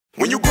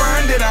When you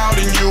grind it out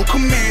and you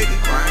commit,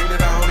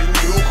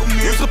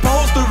 you're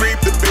supposed to reap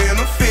the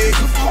benefit.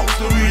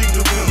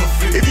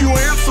 If you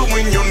answer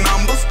when your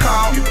numbers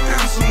call,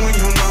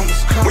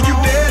 when you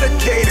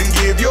dedicate and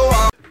give your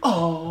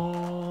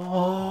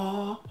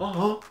all.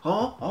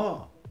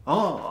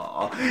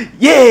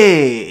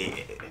 Yeah!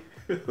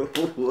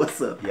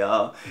 What's up,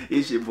 y'all?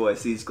 It's your boy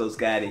Cisco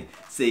Scotty,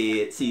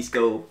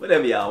 Cisco,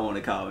 whatever y'all want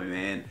to call me,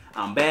 man.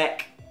 I'm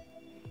back.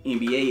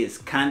 NBA is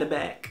kind of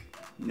back.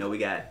 You know, we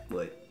got,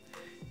 what,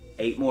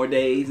 8 more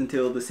days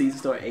until the season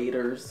starts, 8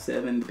 or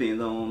 7,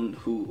 depends on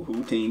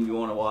who team you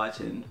want to watch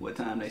and what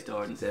time they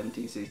start in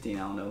 17, 16, I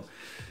don't know.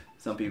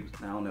 Some people,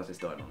 I don't know if it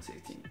started on the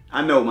 16th.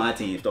 I know my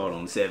team started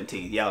on the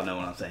 17th. Y'all know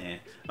what I'm saying.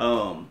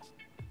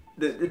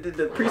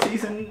 The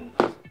preseason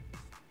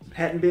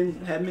hadn't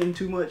been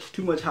too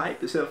much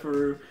hype, except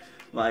for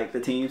like the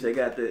teams that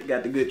got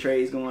the good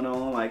trades going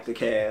on, like the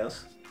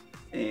Cavs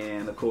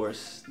and of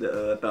course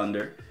the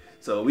Thunder.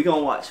 So we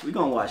gonna watch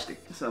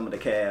some of the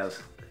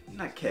Cavs,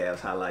 not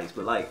Cavs highlights,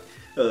 but like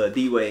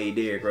DWade,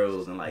 Derrick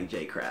Rose, and like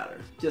Jae Crowder,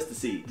 just to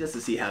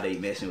see how they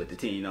meshing with the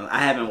team. You know, I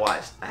haven't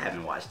watched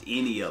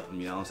any of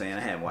them. You know what I'm saying? I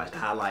haven't watched the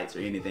highlights or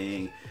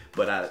anything,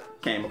 but I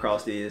came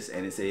across this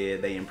and it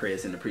said they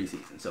impressed in the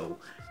preseason. So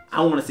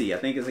I want to see. I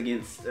think it's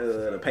against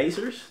the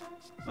Pacers.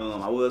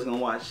 I was gonna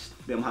watch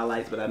them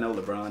highlights, but I know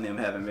LeBron and them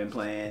haven't been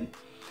playing,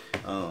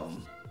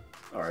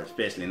 or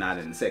especially not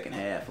in the second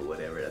half or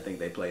whatever. I think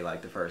they play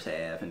like the first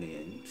half and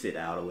then sit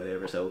out or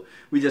whatever. So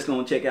we just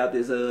gonna check out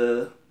this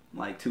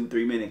like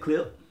 2-3 minute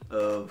clip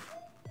of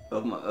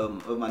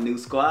my new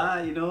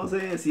squad. You know what I'm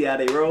saying? See how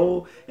they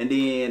roll, and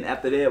then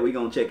after that we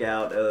gonna check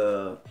out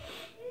what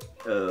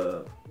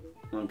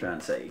I'm trying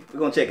to say. We're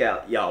gonna check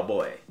out y'all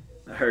boy.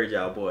 I heard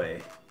y'all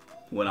boy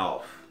went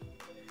off,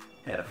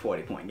 had a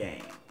 40-point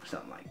game or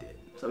something like that.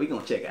 So we're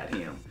gonna check out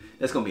him.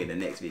 That's gonna be in the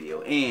next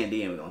video, and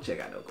then we're gonna check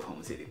out the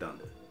Oklahoma City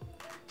Thunder,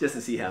 just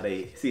to see how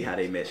they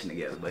meshing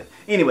together. But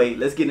anyway,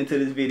 let's get into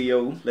this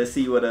video. Let's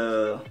see what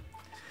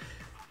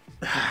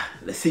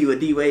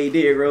DWade,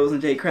 Derrick Rose,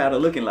 and Jae Crowder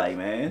looking like,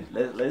 man.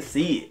 Let's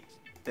see it.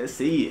 Let's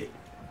see it.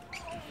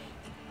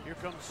 Here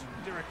comes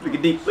Derrick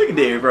Rose. Look at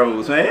Derrick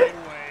Rose, man.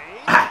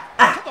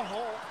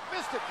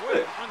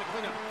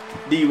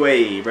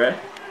 DWade, bruh.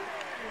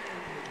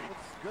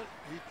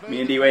 Me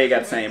and DWade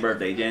got the same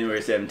birthday, January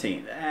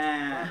 17th.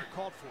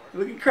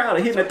 Look at Crowder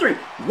hitting a 3.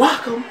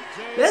 Walk him.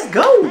 Let's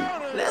go.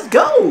 Let's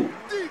go.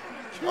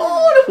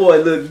 Oh, the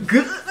boy look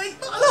good. Wait,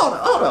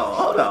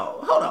 hold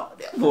on.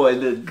 That boy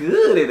look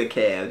good in the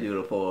Cavs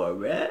uniform,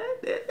 bruh.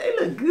 They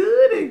look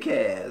good in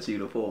Cavs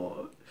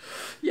uniform.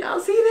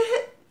 Y'all see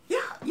that?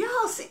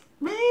 Y'all see,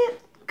 man?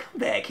 Come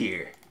back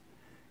here.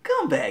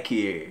 Come back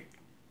here.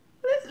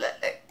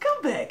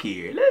 Come back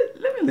here.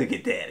 Let me look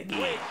at that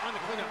again.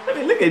 Let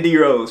me look at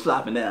DRose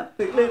flopping down.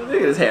 Look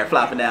at his hair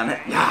flopping down.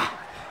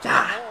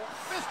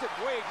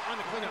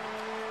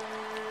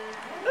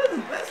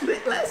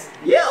 Let's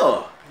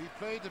yeah.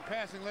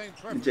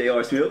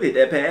 J.R. Smith hit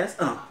that pass.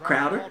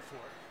 Crowder.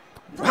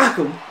 Rock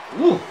him.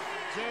 Woo.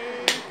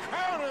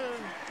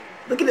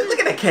 Look at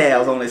the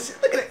Cavs on this.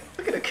 Look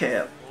at the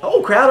Cavs.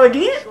 Oh, Crowder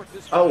again?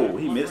 Oh,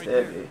 he missed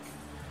that bit.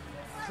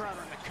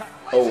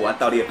 Oh, I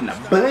thought he was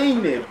finna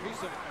bang him.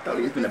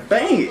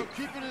 Bang it.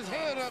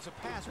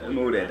 Let's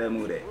move that.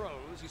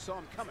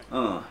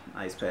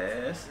 Nice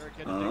pass.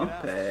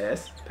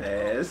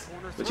 Pass.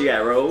 What you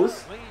got,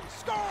 Rose?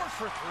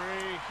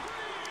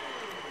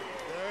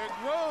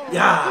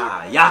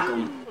 Yeah, yak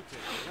him.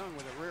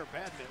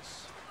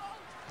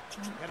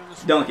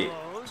 Dunk it.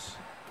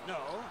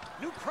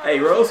 Hey,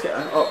 Rose.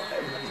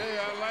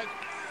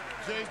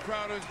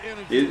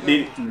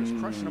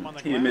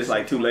 He missed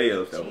like 2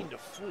 layups though.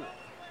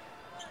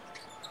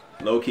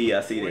 Low key, I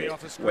see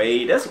that.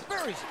 Wade, that's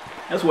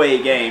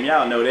Wade game.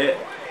 Y'all know that.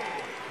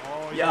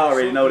 Y'all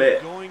already know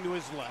that.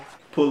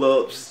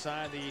 Pull-ups,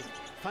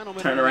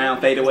 turn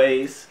around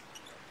fadeaways.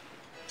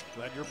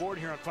 Glad you're aboard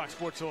here on Fox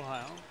Sports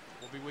Ohio.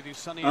 We'll be with you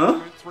Sunday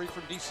afternoon 3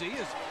 from DC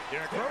as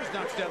Derrick Rose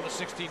knocks down the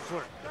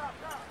 16-footer.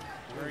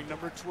 Wearing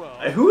number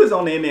 12. Hey, who is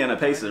on the Indiana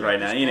Pacers right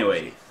now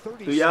anyway?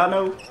 Do y'all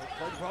know?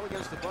 Probably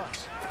against the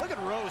Bucks. Look at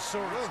Rose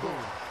soaring.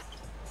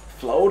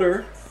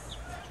 Floater.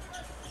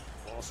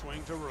 Ball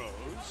swing to Rose.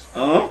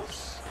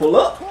 Pull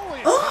up.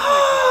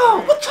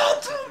 Oh, what y'all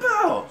talking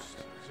about?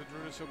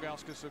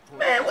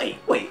 Man,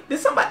 wait. Did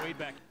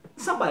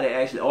somebody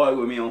actually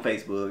argue with me on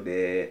Facebook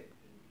that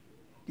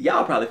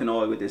y'all probably can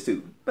argue with this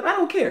too, but I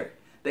don't care.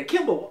 That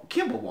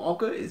Kemba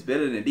Walker is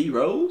better than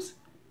DRose?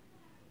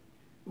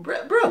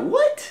 Bruh,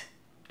 what?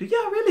 Do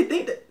y'all really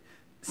think that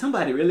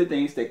somebody really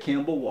thinks that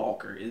Kemba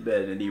Walker is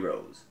better than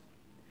DRose?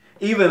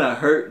 Even a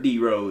hurt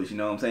DRose, you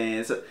know what I'm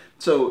saying?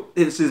 So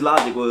his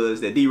logic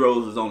was that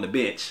DRose was on the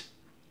bench,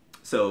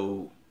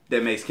 so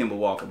that makes Kemba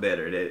Walker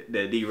better.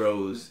 That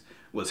DRose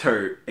was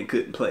hurt and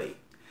couldn't play.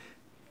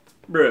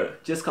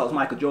 Bruh, just cause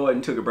Michael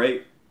Jordan took a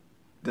break,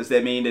 does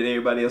that mean that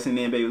everybody else in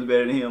the NBA was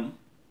better than him?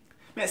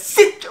 Man,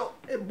 sit your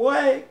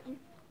boy.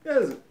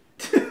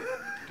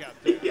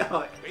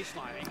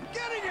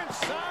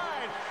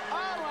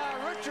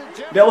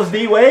 That was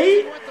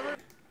DWade?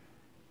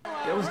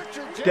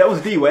 That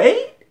was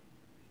DWade?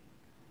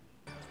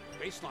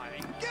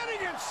 Baselining,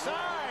 getting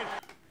inside.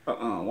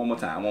 One more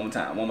time. Baselining,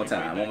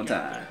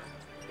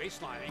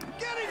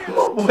 getting Come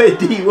on, boy,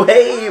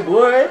 DWade,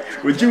 boy.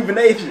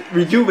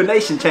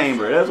 Rejuvenation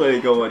chamber. That's what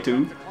he's going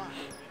to.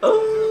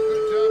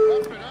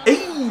 Oh,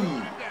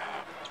 hey.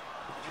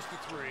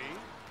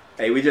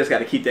 Hey, we just got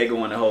to keep that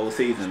going the whole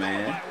season,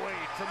 man.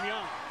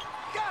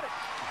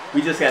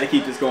 We just got to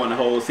keep this going the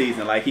whole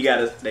season. Like they got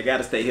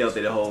to stay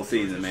healthy the whole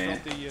season, man.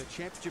 The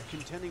championship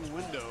contending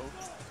window.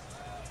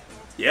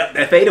 Yep,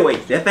 that fadeaway.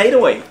 This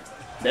fadeaway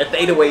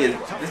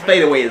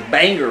is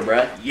banger,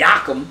 bruh.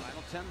 Yak 'em.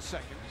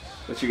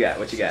 What you got?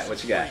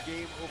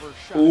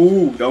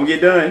 Ooh, don't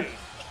get done.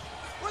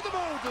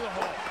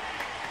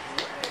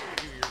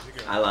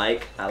 I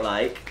like.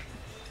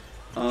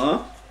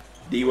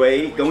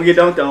 DWade, gonna get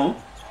dunked on.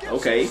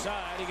 Okay.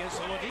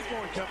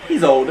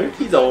 He's older.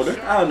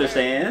 I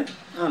understand.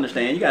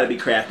 You gotta be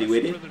crafty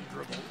with it.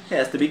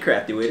 Has to be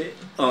crafty with it.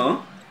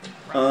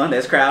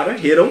 That's Crowder.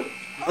 Hit him.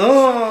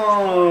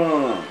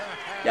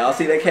 Y'all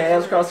see that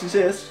calves across the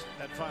chest?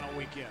 That final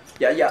weekend.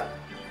 Yeah. And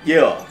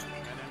then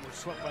we're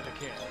swept by the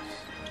Cavs.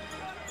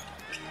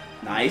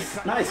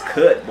 Nice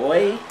cut,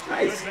 boy.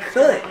 Nice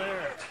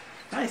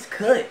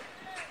cut.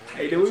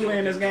 Hey, did we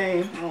win this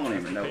game? I don't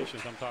even know. I'm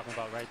talking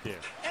about right there.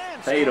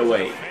 Fade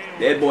away.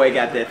 That boy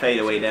got that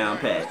fadeaway down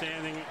pat.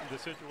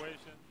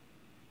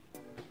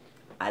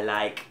 I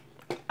like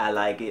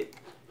it.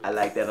 I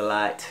like that a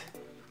lot.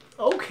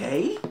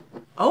 Okay.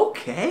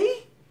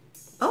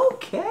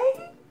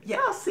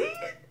 Y'all see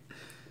it?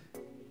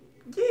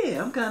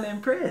 Yeah, I'm kind of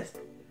impressed.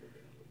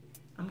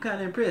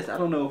 I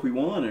don't know if we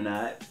won or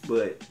not,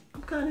 but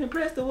I'm kind of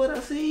impressed with what I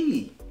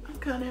see. I'm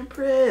kind of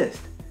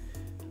impressed.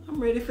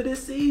 I'm ready for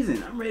this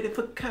season. I'm ready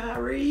for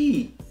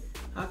Kyrie.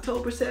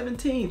 October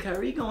 17th.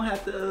 Kyrie gonna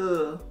have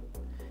to,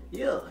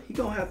 he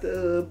gonna have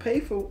to pay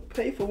for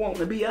wanting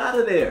to be out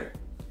of there.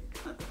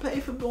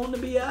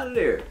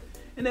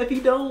 And if he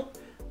don't,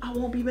 I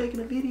won't be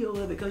making a video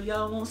of it because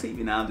y'all won't see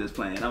me. Now I'm just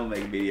playing. I'm gonna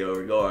make a video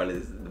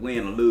regardless,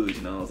 win or lose,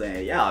 you know what I'm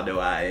saying? Y'all know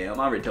I am.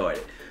 I'm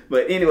retarded.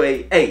 But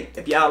anyway, hey,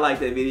 if y'all like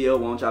that video,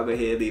 why don't y'all go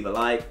ahead and leave a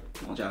like?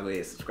 Why don't y'all go ahead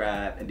and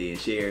subscribe and then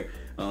share?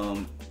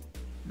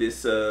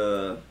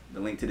 The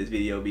link to this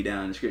video will be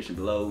down in the description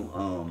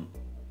below.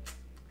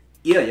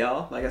 Yeah,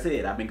 y'all, like I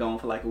said, I've been gone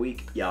for like a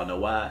week. Y'all know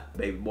why.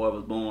 Baby boy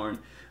was born.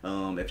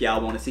 If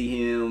y'all want to see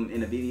him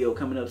in a video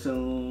coming up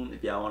soon,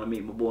 if y'all want to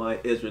meet my boy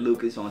Ezra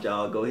Lucas, why don't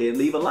y'all go ahead and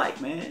leave a like,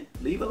 man.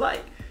 Leave a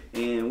like.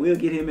 And we'll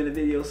get him in the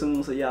video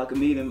soon so y'all can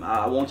meet him.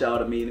 I want y'all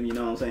to meet him, you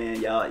know what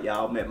I'm saying?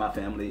 Y'all met my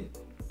family,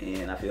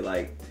 and I feel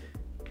like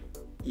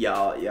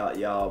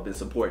y'all been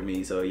supporting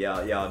me, so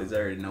y'all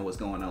deserve to know what's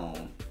going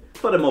on.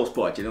 For the most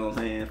part, you know what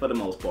I'm saying? For the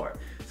most part.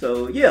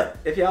 So yeah,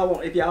 if y'all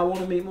want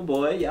to meet my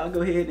boy, y'all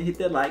go ahead and hit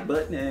that like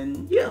button,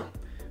 and yeah.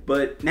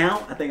 But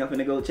now I think I'm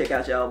gonna go check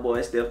out y'all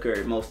boy Steph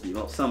Curry,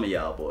 some of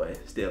y'all boy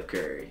Steph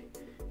Curry,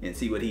 and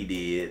see what he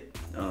did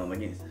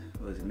against,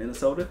 was it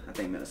Minnesota? I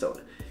think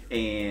Minnesota.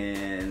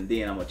 And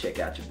then I'm gonna check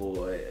out your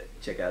boy,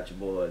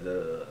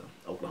 the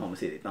Oklahoma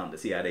City Thunder,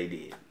 see how they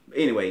did. But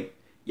anyway,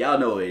 y'all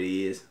know what it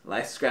is.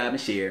 Like, subscribe,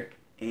 and share,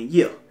 and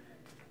yeah,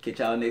 catch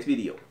y'all next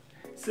video.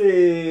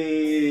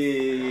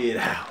 Sit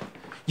out.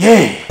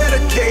 Yeah.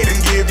 Dedicate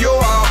and give your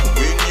all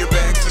when your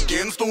back's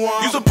against the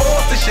wall. You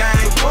supposed to shine.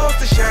 You supposed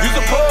to shine. You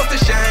supposed to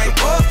shine. You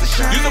supposed to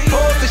shine. You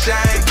supposed to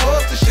shine. You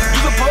supposed to shine. You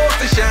supposed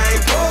to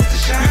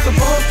shine. You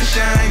supposed to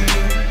shine.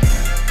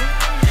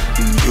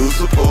 You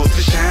supposed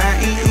to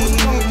shine.